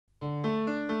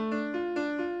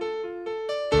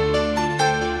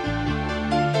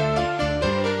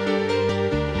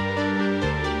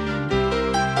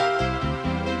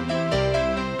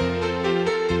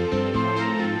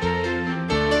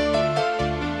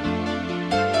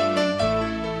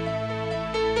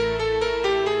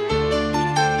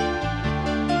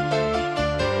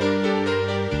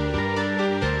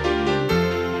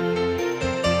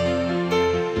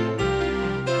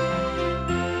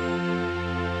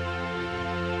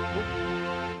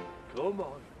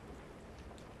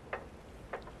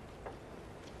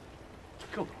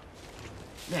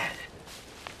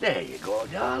There you go,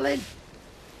 darling.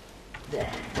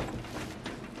 There.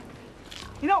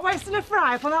 You're not wasting a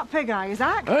fry up on that pig, are you,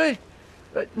 Zach? Hey?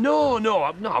 No,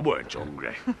 I weren't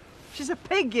hungry. She's a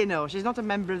pig, you know. She's not a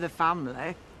member of the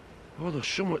family. Oh, there's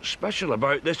something special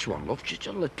about this one, love. She's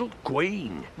a little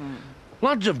queen.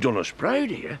 Lads have done us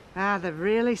proud here. Ah, they've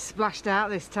really splashed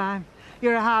out this time.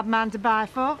 You're a hard man to buy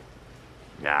for.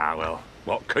 Ah, well,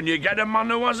 what can you get a man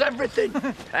who has everything?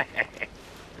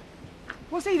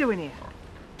 What's he doing here?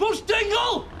 Bush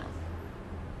Dingle!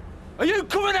 Are you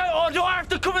coming out or do I have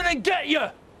to come in and get you?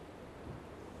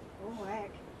 Oh,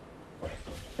 heck.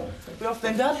 We off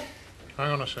then, Dad?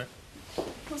 Hang on a sec.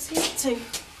 What's he up to?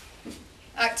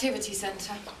 Activity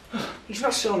centre. He's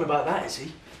not showing about that, is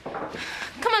he?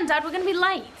 Come on, Dad, we're going to be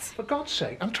late. For God's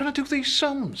sake, I'm trying to do these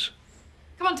sums.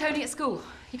 Come on, Tony, at school.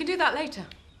 You can do that later.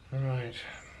 All right.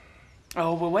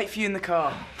 Oh, we'll wait for you in the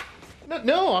car.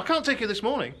 No, I can't take you this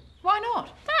morning. Why not?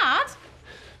 Dad?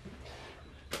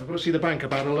 I've got to see the bank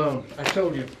about a loan. I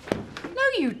told you. No,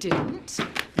 you didn't.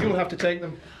 You'll have to take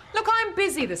them. Look, I'm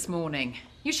busy this morning.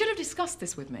 You should have discussed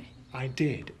this with me. I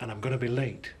did, and I'm going to be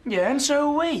late. Yeah, and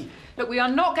so are we. Look, we are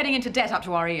not getting into debt up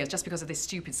to our ears just because of this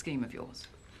stupid scheme of yours.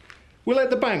 We'll let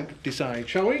the bank decide,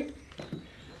 shall we?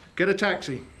 Get a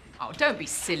taxi. Oh, don't be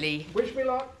silly. Wish me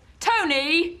luck.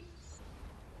 Tony!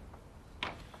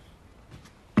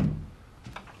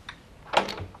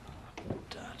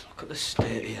 Dad, look at the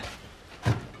state here.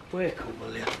 Wake up,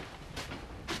 will you?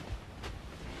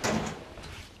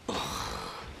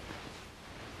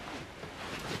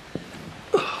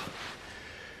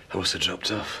 I must have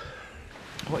dropped off.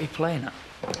 What are you playing at?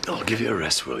 I'll give you a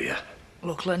rest, will you?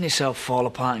 Look, letting yourself fall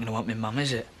apart ain't gonna want me mum,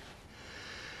 is it?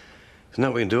 There's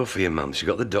nothing we can do for your mum. She's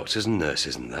got the doctors and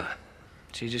nurses and that.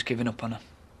 So you're just giving up on her?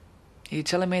 Are you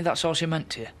telling me that's all she meant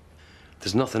to you?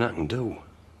 There's nothing I can do.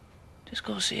 Just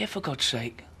go see her, for God's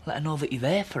sake. Let her know that you're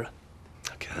there for her.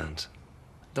 I can't.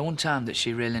 The one time that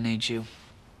she really needs you,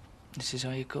 this is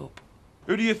how you cope.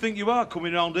 Who do you think you are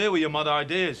coming round here with your mad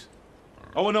ideas?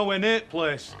 I want nowhere near the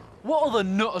place. What other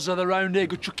nutters are there round here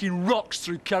go chucking rocks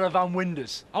through caravan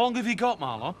windows? How long have you got,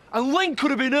 Marlon? And Lynn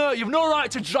could have been hurt. You've no right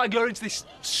to drag her into this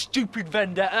stupid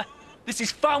vendetta. This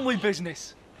is family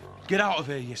business. Get out of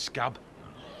here, you scab.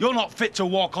 You're not fit to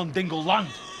walk on Dingle land.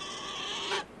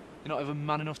 You're not even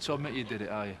man enough to admit you did it,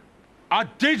 are you? I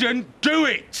didn't do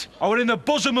it. I was in the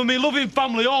bosom of my loving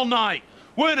family all night.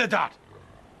 Weren't I, Dad?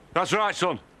 That's right,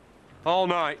 son. All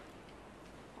night.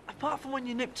 Apart from when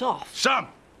you nipped off. Sam!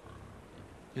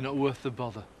 You're not worth the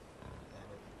bother.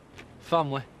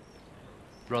 Family.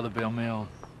 Rather be on my own.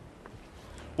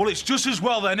 Well, it's just as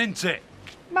well then, isn't it?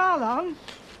 Marlon?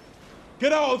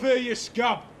 Get out of here, you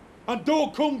scab, and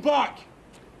don't come back.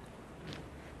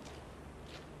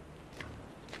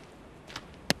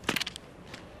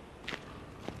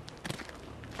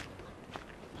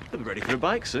 They'll be ready for a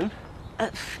bike soon.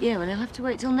 Yeah, well, he'll have to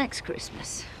wait till next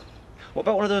Christmas. What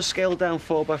about one of those scaled-down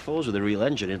 4x4s with a real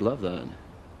engine? He'd love that.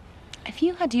 If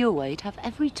you had your way, you'd have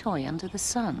every toy under the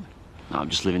sun. No, I'm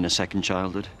just living a second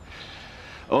childhood.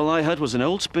 All I had was an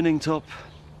old spinning top.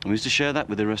 And we used to share that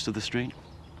with the rest of the street.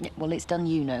 Yeah, well, it's done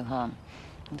you no harm.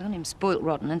 And done him spoilt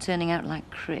rotten and turning out like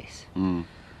Chris.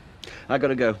 I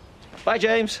gotta go. Bye,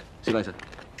 James. See you later.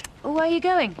 Oh, where are you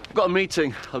going? Got a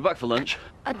meeting. I'll be back for lunch.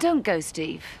 Don't go,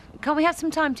 Steve. Can't we have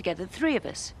some time together, the three of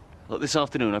us? Look, this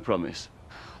afternoon, I promise.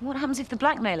 What happens if the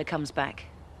blackmailer comes back?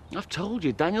 I've told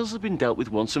you, Daniels has been dealt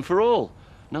with once and for all.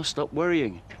 Now stop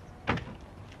worrying.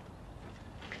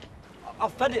 I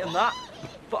fed it and that,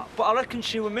 but I reckon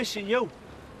she were missing you.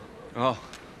 Oh,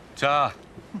 Tar.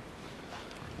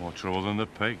 More trouble than the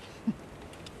pig.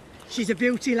 She's a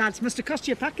beauty, lads. Must have cost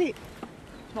you a packet.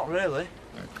 Not really.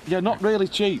 Yeah, not really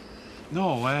cheap.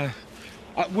 No,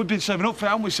 we've been saving up for it,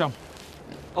 haven't we, Sam?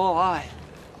 Oh, aye.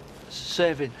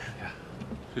 Saving.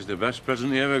 She's the best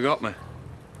present he ever got me.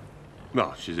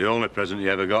 Well, she's the only present he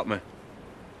ever got me.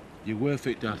 You're worth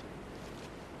it, Dad.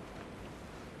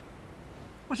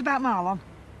 What about Marlon?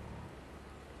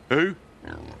 Who?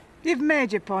 You've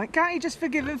made your point. Can't you just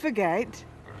forgive and forget?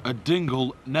 A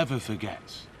dingle never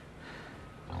forgets.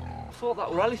 I thought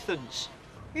that were elephants.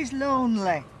 He's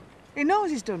lonely. He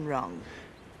knows he's done wrong.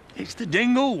 It's the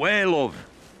Dingle way, love.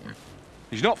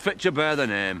 He's not fit to bear the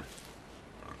name.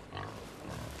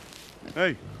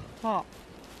 Hey, What?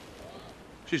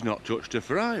 she's not touched her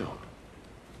fry up.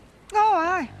 Oh,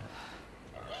 aye.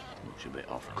 Looks a bit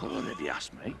off colour, if you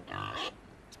ask me.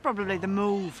 It's probably the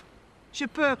move. She'll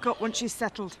perk up once she's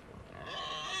settled.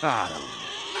 Yeah,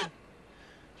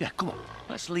 come on,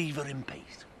 let's leave her in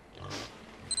peace.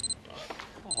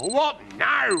 Oh, what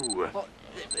now? Well,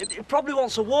 it probably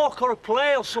wants a walk or a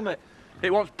play or something.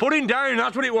 It wants putting down,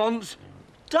 that's what it wants.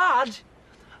 Dad,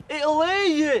 it'll hear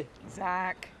you.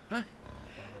 Zach. Huh?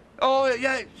 Oh,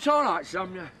 yeah, it's all right,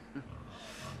 Sam,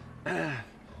 yeah.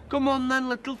 Come on then,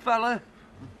 little fella.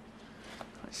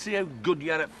 Let's see how good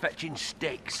you are at fetching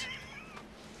sticks.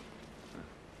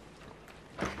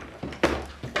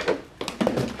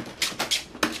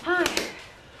 Hi.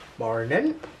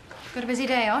 Morning. Got a busy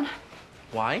day on?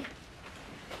 Why?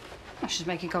 I was just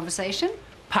making conversation.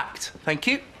 Packed, thank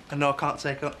you. And no, I can't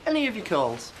take on any of your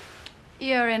calls.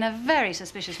 You're in a very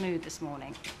suspicious mood this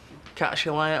morning. Catch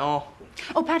you later.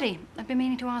 Oh, Paddy, I've been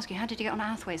meaning to ask you, how did you get on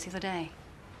at Athwaite's the other day?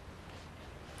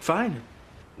 Fine.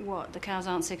 What, the cows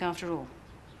aren't sick after all?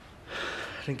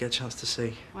 I didn't get a chance to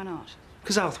see. Why not?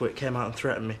 Because Althwaite came out and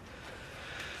threatened me.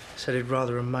 Said he'd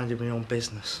rather have minded my own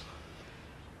business.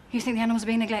 You think the animals are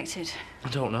being neglected? I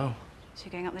don't know. So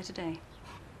you're going up there today?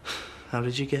 How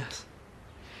did you guess?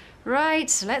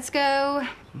 Right, let's go.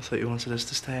 I thought you wanted us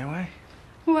to stay away.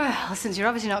 Well, since you're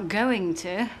obviously not going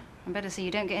to, I better see you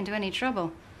don't get into any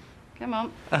trouble. Come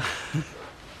on.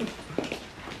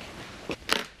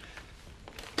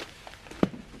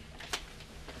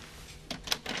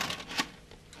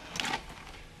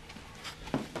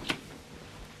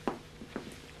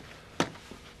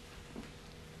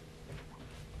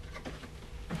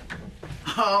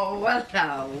 Oh, well,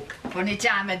 no. Funny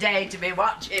time of day to be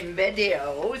watching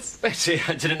videos. Betty,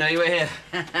 I didn't know you were here.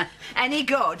 Any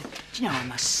good? Do you know,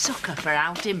 I'm a sucker for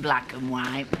out in black and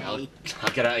white, me.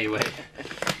 I'll get out of your way.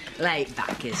 Laid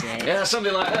back, is it? Yeah,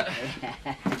 something like that. Hey,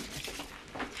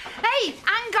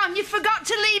 hang on, you forgot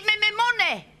to leave me my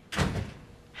money.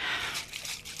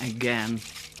 Again.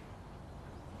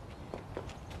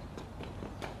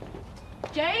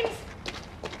 James?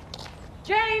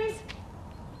 James?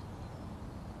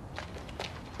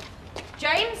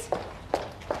 James?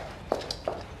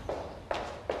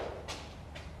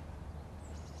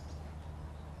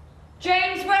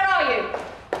 James, where are you?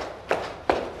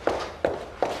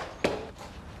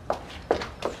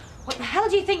 What the hell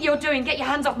do you think you're doing? Get your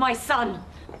hands off my son.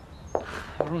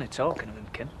 We're only talking of him,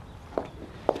 Kim.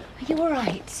 Are you all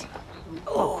right?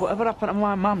 Look, whatever happened to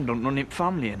my mum don't run in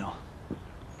family, you know.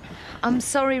 I'm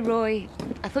sorry, Roy.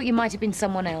 I thought you might have been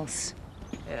someone else.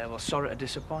 Yeah, well, sorry to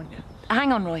disappoint you.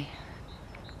 Hang on, Roy.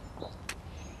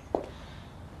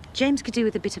 James could do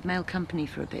with a bit of male company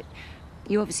for a bit.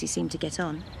 You obviously seem to get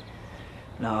on.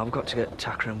 No, I've got to get the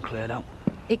tack room cleared out.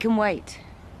 It can wait.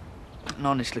 And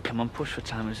honestly, Kim, I'm pushed for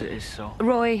time as it is, so...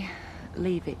 Roy,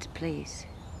 leave it, please.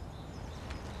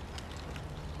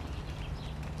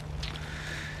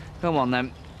 Come on,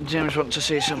 then. James wants to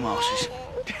see some horses.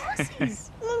 Horses?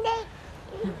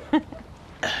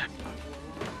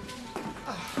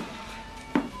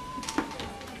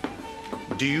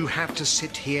 Do you have to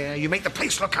sit here? You make the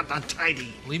place look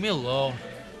untidy. Leave me alone.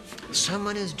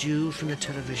 Someone is due from the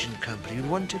television company. We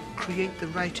want to create the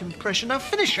right impression. Now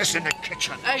finish this in the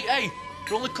kitchen. Hey,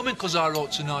 you're only coming because I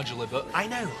wrote to Nigel Hibbert. I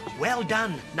know. Well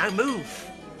done. Now move.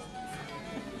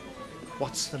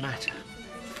 What's the matter?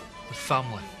 The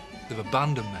family. They've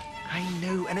abandoned me. I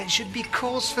know, and it should be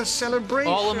cause for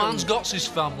celebration. All a man's got's his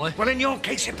family. Well, in your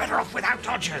case, you're better off without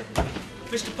Dodger.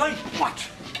 Mr. Payne! What?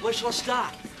 Where shall I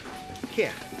start?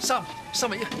 Here. Sam,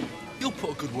 you'll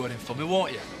put a good word in for me,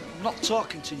 won't you? I'm not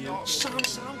talking to you. Oh, Sam,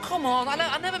 come on.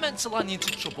 I never meant to land you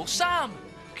into trouble. Sam!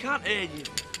 Can't hear you.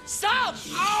 Sam!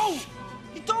 Ow!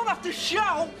 You don't have to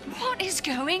shout! What is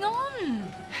going on?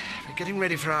 We're getting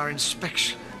ready for our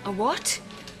inspection. A what?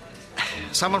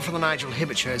 Someone from the Nigel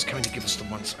Hibbert show is coming to give us the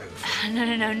once-over.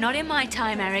 No, not in my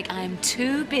time, Eric. I'm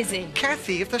too busy.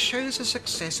 Kathy, if the show's a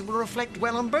success, it will reflect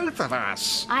well on both of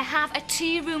us. I have a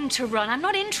tea room to run. I'm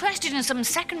not interested in some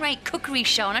second-rate cookery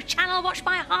show on a channel watched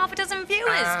by half a dozen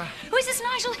viewers. Who is this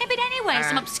Nigel Hibbert anyway?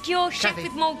 Some obscure chef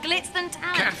with more glitz than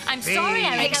talent. Kathy. I'm sorry,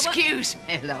 Eric. Excuse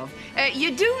me, love.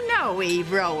 You do know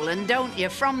Eve Rowland, don't you,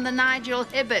 from the Nigel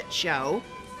Hibbert show?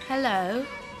 Hello.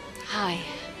 Hi.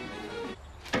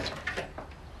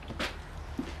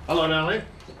 Hello, darling.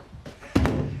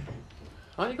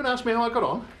 Aren't you going to ask me how I got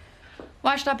on?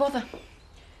 Why should I bother?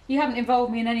 You haven't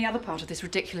involved me in any other part of this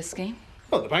ridiculous scheme.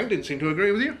 Well, the bank didn't seem to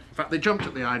agree with you. In fact, they jumped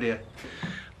at the idea.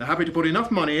 They're happy to put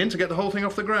enough money in to get the whole thing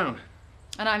off the ground.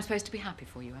 And I'm supposed to be happy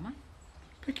for you, am I?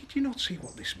 Becky, do you not see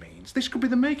what this means? This could be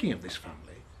the making of this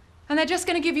family. And they're just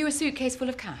going to give you a suitcase full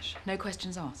of cash, no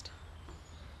questions asked.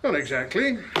 Not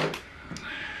exactly.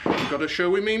 We've got to show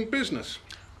we mean business.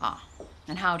 Ah,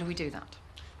 and how do we do that?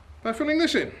 By filling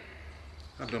this in.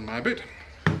 I've done my bit.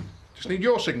 Just need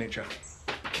your signature.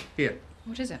 Here.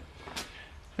 What is it?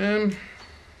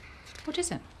 What is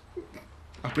it?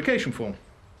 Application form.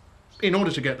 In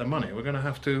order to get the money, we're going to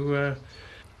have to,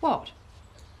 What?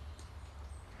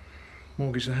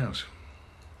 mortgage the house.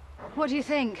 What do you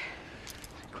think?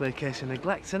 Clear case of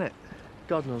neglect, isn't it?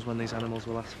 God knows when these animals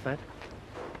were last fed.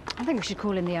 I think we should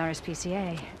call in the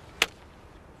RSPCA.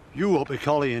 You won't be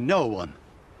calling in no one.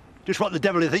 Just what the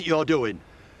devil do you think you're doing?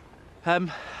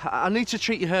 I need to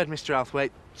treat your herd, Mr.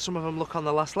 Outhwaite. Some of them look on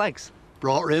their last legs.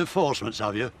 Brought reinforcements,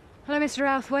 have you? Hello, Mr.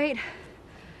 Outhwaite.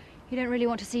 You don't really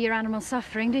want to see your animals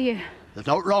suffering, do you? There's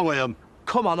nothing wrong with them.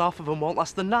 Come on, half of them won't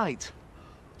last the night.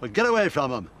 Well, get away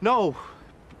from them. No.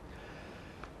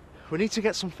 We need to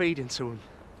get some feed into them.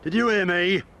 Did you hear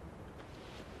me?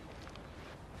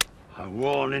 I'm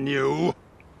warning you.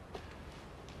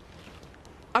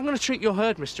 I'm going to treat your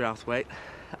herd, Mr. Outhwaite.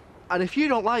 And if you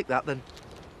don't like that, then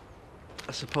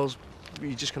I suppose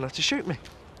you're just going to have to shoot me.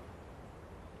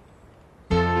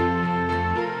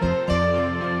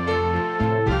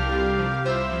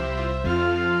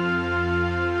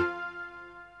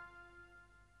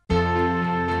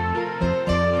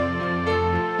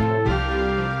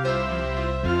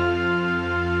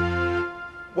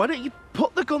 Why don't you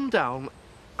put the gun down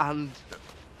and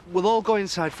we'll all go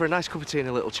inside for a nice cup of tea and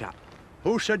a little chat?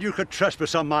 Who said you could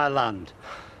trespass on my land?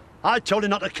 I told you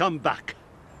not to come back.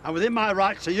 I'm within my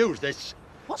rights to use this.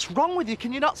 What's wrong with you?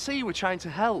 Can you not see we're trying to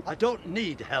help? I don't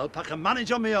need help. I can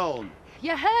manage on my own.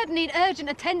 Your herd need urgent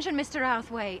attention, Mr.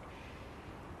 Outhwaite.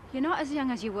 You're not as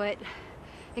young as you were.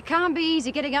 It can't be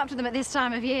easy getting up to them at this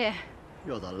time of year.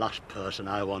 You're the last person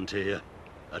I want here.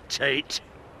 A Tate.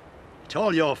 It's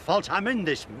all your fault. I'm in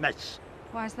this mess.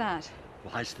 Why's that?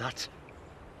 Why's that?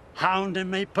 Hounding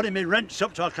me, putting me rents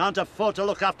up so I can't afford to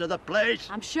look after the place.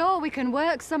 I'm sure we can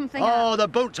work something Oh, out. the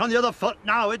boot's on the other foot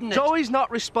now, isn't it? Joey's not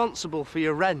responsible for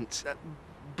your rent,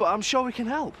 but I'm sure we can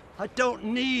help. I don't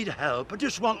need help. I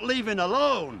just want leaving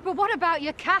alone. But what about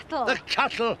your cattle? The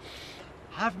cattle?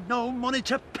 I've no money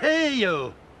to pay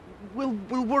you. We'll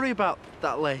worry about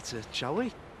that later, shall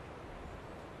we?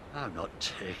 I'm not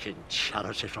taking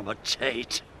charity from a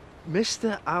Tate.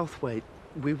 Mr. Outhwaite,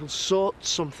 we will sort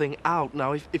something out.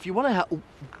 Now, if you want to help,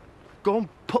 go and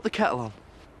put the kettle on.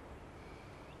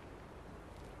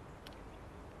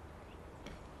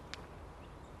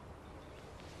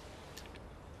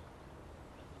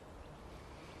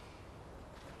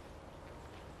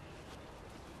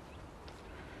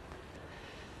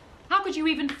 How could you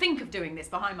even think of doing this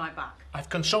behind my back? I've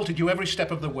consulted you every step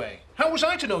of the way. How was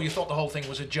I to know you thought the whole thing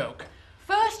was a joke?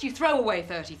 First, you throw away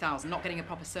 30,000, not getting a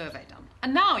proper survey done.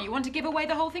 And now you want to give away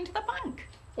the whole thing to the bank.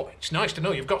 Well, it's nice to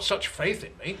know you've got such faith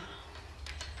in me.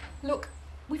 Look,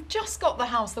 we've just got the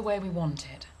house the way we want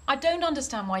it. I don't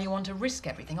understand why you want to risk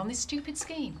everything on this stupid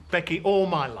scheme. Becky, all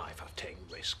my life I've taken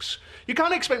risks. You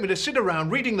can't expect me to sit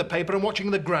around reading the paper and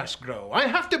watching the grass grow. I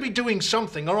have to be doing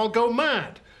something or I'll go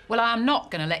mad. Well, I am not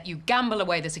going to let you gamble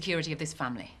away the security of this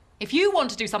family. If you want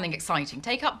to do something exciting,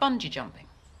 take up bungee jumping.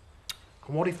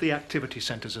 And what if the activity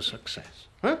centre's a success?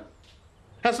 Huh?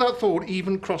 Has that thought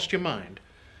even crossed your mind?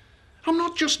 I'm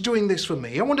not just doing this for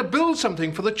me. I want to build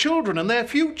something for the children and their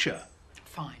future.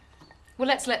 Fine. Well,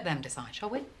 let's let them decide, shall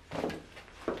we?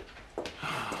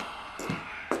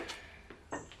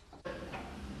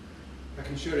 I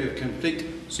can assure you of complete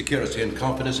security and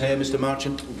confidence here, Mr.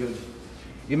 Marchant. Good.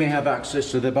 You may have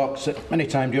access to the box at any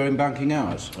time during banking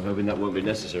hours. I'm hoping that won't be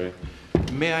necessary.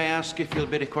 May I ask if you'll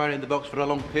be requiring the box for a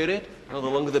long period? Well, the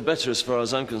longer the better, as far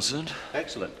as I'm concerned.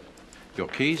 Excellent. Your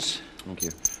keys. Thank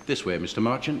you. This way, Mr.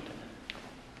 Marchant.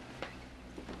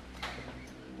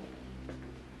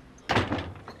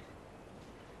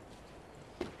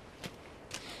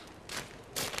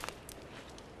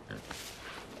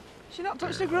 She not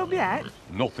touched the grub yet?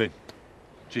 Nothing.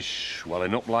 Just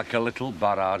swelling up like a little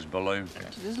barrage balloon.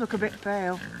 She does look a bit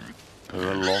pale.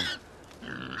 Poor love.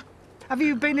 Have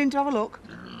you been in to have a look?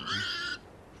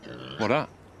 What that?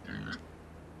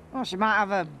 Oh, she might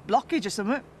have a blockage or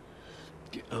something.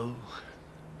 Oh.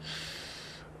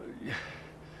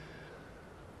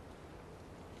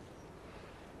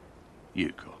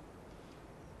 You go.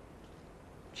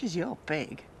 She's your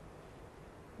pig.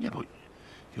 Yeah, but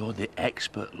you're the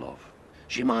expert, love.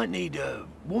 She might need a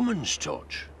woman's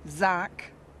touch.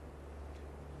 Zach.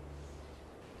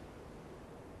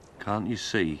 Can't you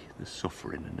see the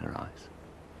suffering in her eyes?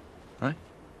 Right?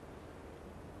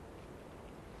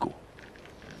 Go.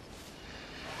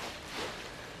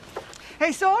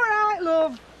 It's all right,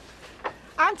 love.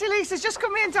 Auntie Lisa's just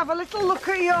come in to have a little look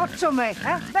at your tummy.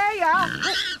 There you are.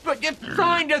 But you're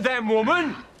frightened of them,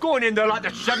 woman. Going in there like the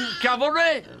 7th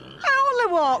Cavalry. I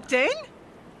only walked in.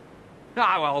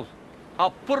 Ah, well,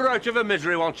 I'll put her out of her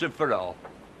misery once and for all.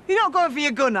 You're not going for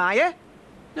your gun, are you?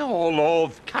 No,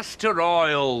 love. Castor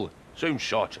oil. Soon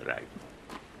sort her out.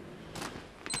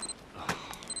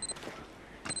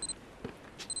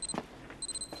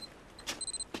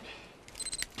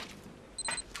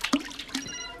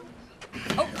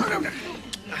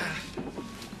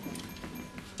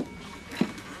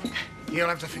 You'll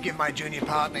have to forgive my junior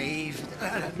partner, Eve.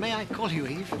 May I call you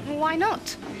Eve? Why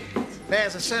not?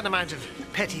 There's a certain amount of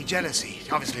petty jealousy.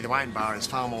 Obviously, the wine bar is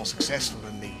far more successful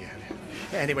than the...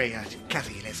 Anyway,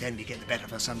 Cathy lets envy get the better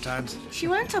of her sometimes. She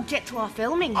won't object to our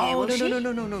filming here, will she?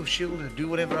 No. She'll do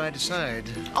whatever I decide.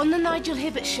 On the Nigel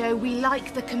Hibbert show, we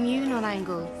like the communal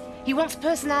angle. He wants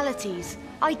personalities,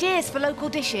 ideas for local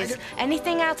dishes,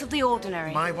 anything out of the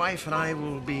ordinary. My wife and I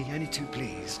will be only too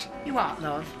pleased. You what,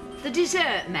 love? The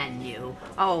dessert menu?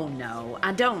 Oh, no,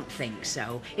 I don't think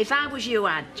so. If I was you,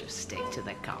 I'd just stick to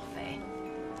the coffee.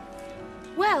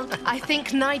 Well, I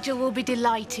think Nigel will be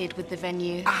delighted with the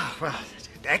venue. Ah, well,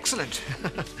 excellent.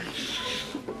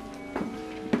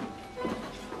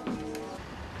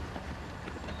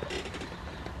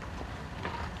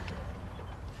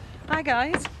 Hi,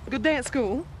 guys. Good day at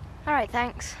school? All right,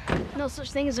 thanks. No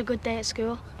such thing as a good day at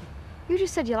school. You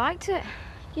just said you liked it.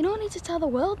 You don't need to tell the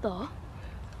world, though.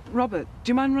 Robert, do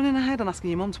you mind running ahead and asking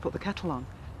your mum to put the kettle on?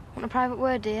 Want a private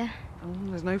word, dear? Oh,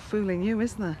 there's no fooling you,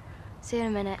 is there? See you in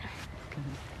a minute.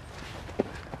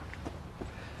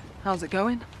 How's it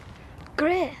going?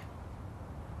 Great.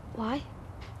 Why?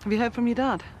 Have you heard from your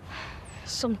dad?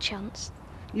 Some chance.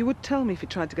 You would tell me if he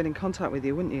tried to get in contact with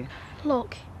you, wouldn't you?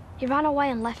 Look, he ran away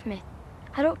and left me.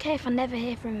 I don't care if I never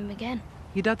hear from him again.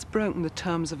 Your dad's broken the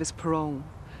terms of his parole.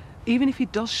 Even if he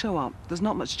does show up, there's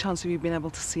not much chance of you being able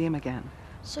to see him again.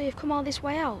 So you've come all this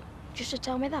way out, just to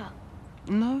tell me that?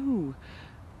 No.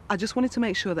 I just wanted to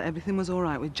make sure that everything was all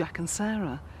right with Jack and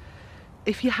Sarah.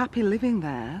 If you're happy living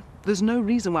there, there's no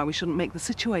reason why we shouldn't make the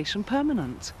situation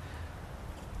permanent.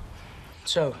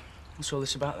 So, what's all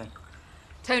this about then?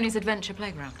 Tony's Adventure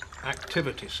Playground.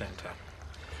 Activity centre.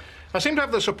 I seem to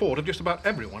have the support of just about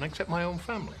everyone except my own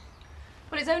family.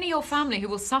 Well, it's only your family who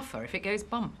will suffer if it goes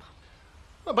bump.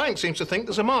 The bank seems to think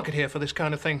there's a market here for this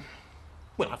kind of thing.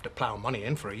 We'll have to plough money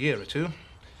in for a year or two.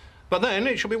 But then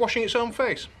it shall be washing its own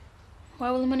face.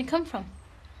 Where will the money come from?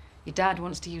 Your dad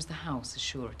wants to use the house as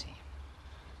surety.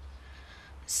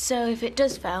 So if it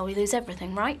does fail, we lose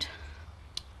everything, right?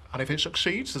 And if it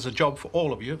succeeds, there's a job for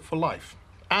all of you for life.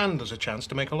 And there's a chance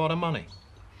to make a lot of money.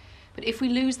 But if we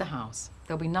lose the house,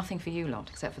 there'll be nothing for you lot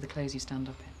except for the clothes you stand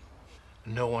up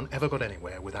in. No one ever got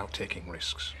anywhere without taking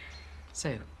risks.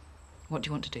 So, what do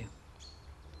you want to do?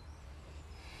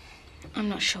 I'm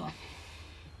not sure.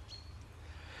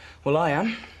 Well, I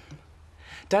am.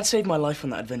 Dad saved my life on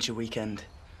that adventure weekend.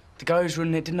 The guy who's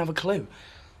running it didn't have a clue.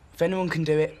 If anyone can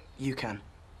do it, you can.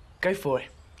 Go for it.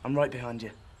 I'm right behind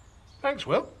you. Thanks,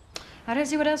 Will. I don't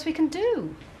see what else we can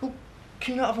do. Well,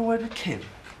 can you not have a word with Kim?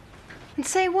 And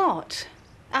say what?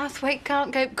 Arthwaite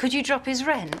can't go... Could you drop his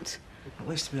rent? At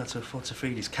least to be able to afford to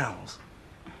feed his cows.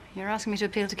 You're asking me to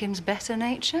appeal to Kim's better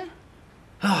nature?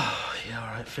 Oh, yeah,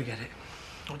 all right, forget it.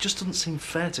 It just doesn't seem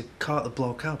fair to cart the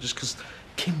bloke out just because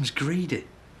Kim's greedy.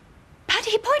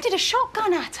 Paddy, he pointed a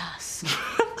shotgun at us.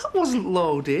 That wasn't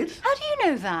loaded. How do you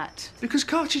know that? Because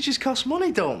cartridges cost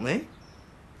money, don't they?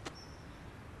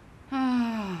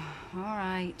 Oh, all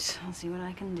right. I'll see what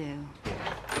I can do.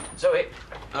 Zoe.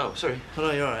 Oh, sorry. Oh,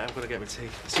 no, you're all right. I've got to get my tea.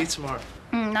 See you tomorrow.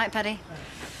 Night, Paddy.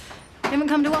 You haven't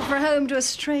come to offer a home to a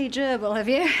stray gerbil, have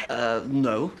you?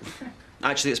 No.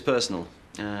 Actually, it's personal.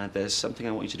 There's something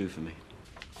I want you to do for me.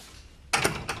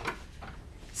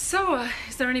 So,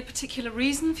 is there any particular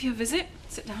reason for your visit?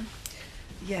 Sit down.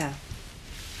 Yeah.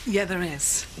 Yeah, there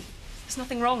is. There's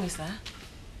nothing wrong, is there?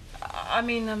 I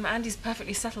mean, Andy's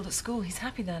perfectly settled at school. He's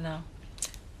happy there now.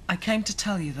 I came to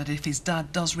tell you that if his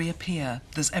dad does reappear,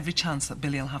 there's every chance that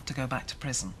Billy will have to go back to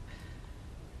prison.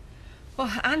 Well,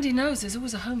 Andy knows there's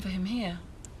always a home for him here.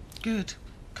 Good,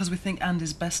 because we think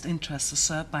Andy's best interests are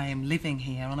served by him living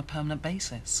here on a permanent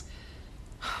basis.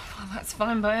 Well, that's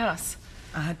fine by us.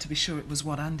 I had to be sure it was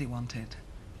what Andy wanted.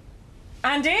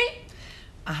 Andy?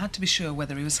 I had to be sure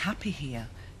whether he was happy here,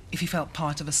 if he felt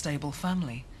part of a stable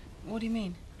family. What do you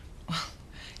mean? Well,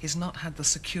 he's not had the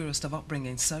securest of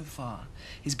upbringing so far.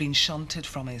 He's been shunted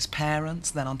from his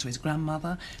parents, then onto his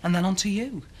grandmother, and then onto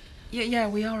you. Yeah,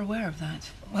 we are aware of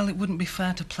that. Well, it wouldn't be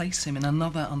fair to place him in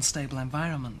another unstable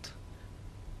environment.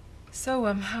 So,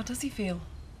 how does he feel?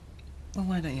 Well,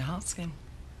 why don't you ask him?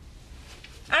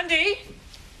 Andy!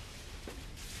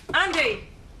 Andy!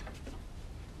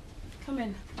 Come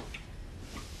in.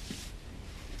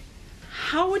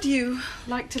 How would you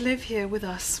like to live here with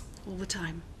us all the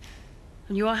time?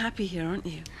 And you are happy here, aren't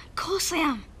you? Of course I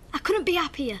am. I couldn't be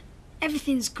happier.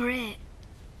 Everything's great.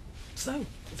 So,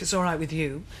 if it's all right with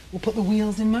you, we'll put the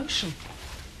wheels in motion.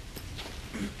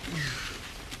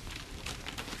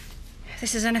 If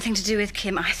this has anything to do with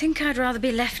Kim, I think I'd rather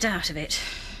be left out of it.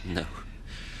 No.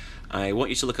 I want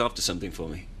you to look after something for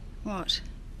me. What?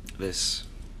 This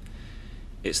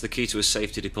It's the key to a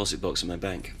safety deposit box at my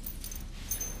bank.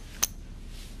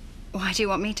 Why do you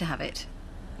want me to have it?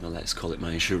 Well, let's call it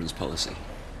my insurance policy.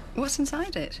 What's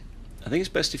inside it? I think it's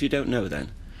best if you don't know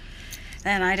then.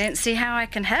 Then I don't see how I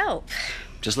can help.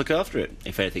 Just look after it.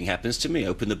 If anything happens to me,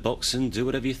 open the box and do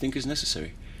whatever you think is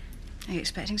necessary. Are you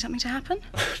expecting something to happen?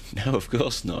 No, of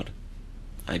course not.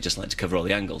 I'd just like to cover all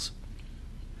the angles.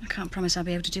 I can't promise I'll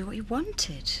be able to do what you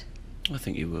wanted. I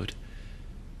think you would.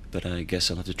 But I guess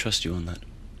I'll have to trust you on that.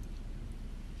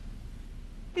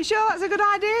 You sure that's a good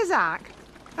idea, Zach?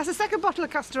 That's the second bottle of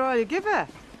castor oil you give her.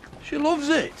 She loves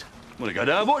it. Well, I got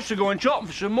how much to go and chop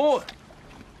for some more.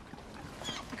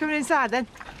 You coming inside, then?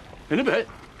 In a bit.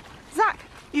 Zach,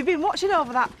 you've been watching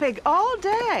over that pig all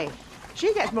day.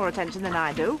 She gets more attention than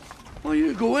I do. Well,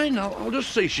 you go in. I'll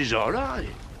just see she's all right.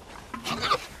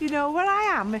 You know where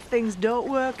I am if things don't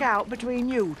work out between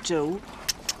you two.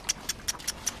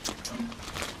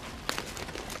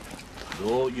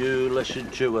 Don't you listen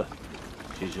to her.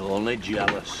 She's only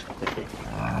jealous.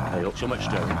 Hey, look, so much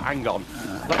to her. Hang on.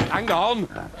 Look, hang on.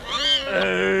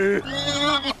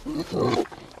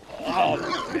 Oh,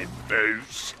 my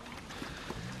boots.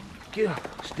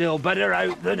 Still better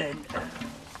out than in.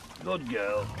 Good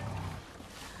girl.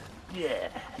 Yeah.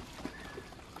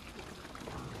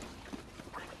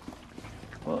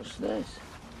 What's this?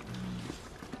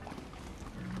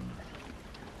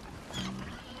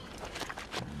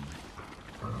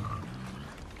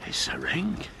 It's a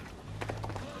ring.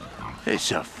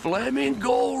 It's a flaming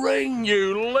gold ring,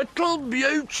 you little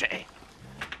beauty.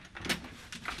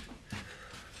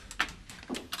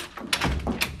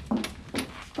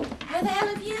 Where the hell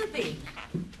have you been?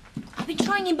 I've been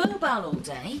trying your mobile all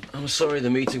day. I'm sorry the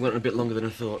meeting went on a bit longer than I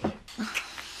thought.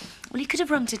 Well, you could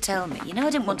have rung to tell me. You know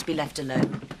I didn't want to be left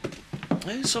alone.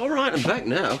 It's all right, I'm back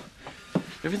now.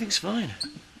 Everything's fine.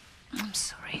 I'm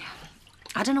sorry.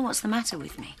 I don't know what's the matter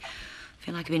with me. I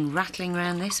feel like I've been rattling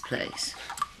around this place.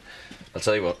 I'll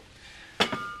tell you what.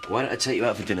 Why don't I take you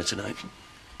out for dinner tonight?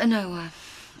 No,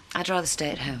 I'd rather stay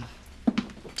at home.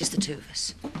 Just the two of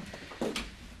us.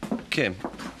 Kim,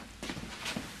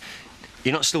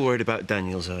 you're not still worried about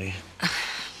Daniels, are you?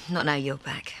 Not now you're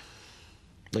back.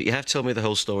 Look, you have told me the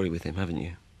whole story with him, haven't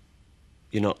you?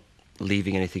 You're not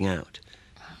leaving anything out.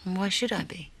 Why should I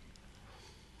be?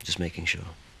 Just making sure.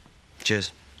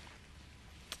 Cheers.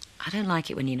 I don't like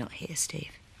it when you're not here,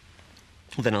 Steve.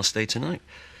 Well, then I'll stay tonight.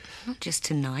 Not just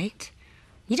tonight.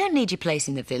 You don't need your place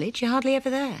in the village. You're hardly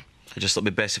ever there. I just thought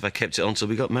it'd be best if I kept it on till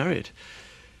we got married.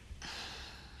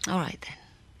 All right, then.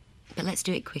 But let's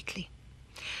do it quickly.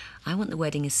 I want the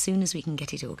wedding as soon as we can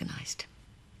get it organised.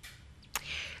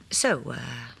 So,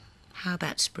 how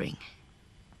about spring?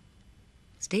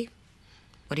 Steve,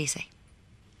 what do you say?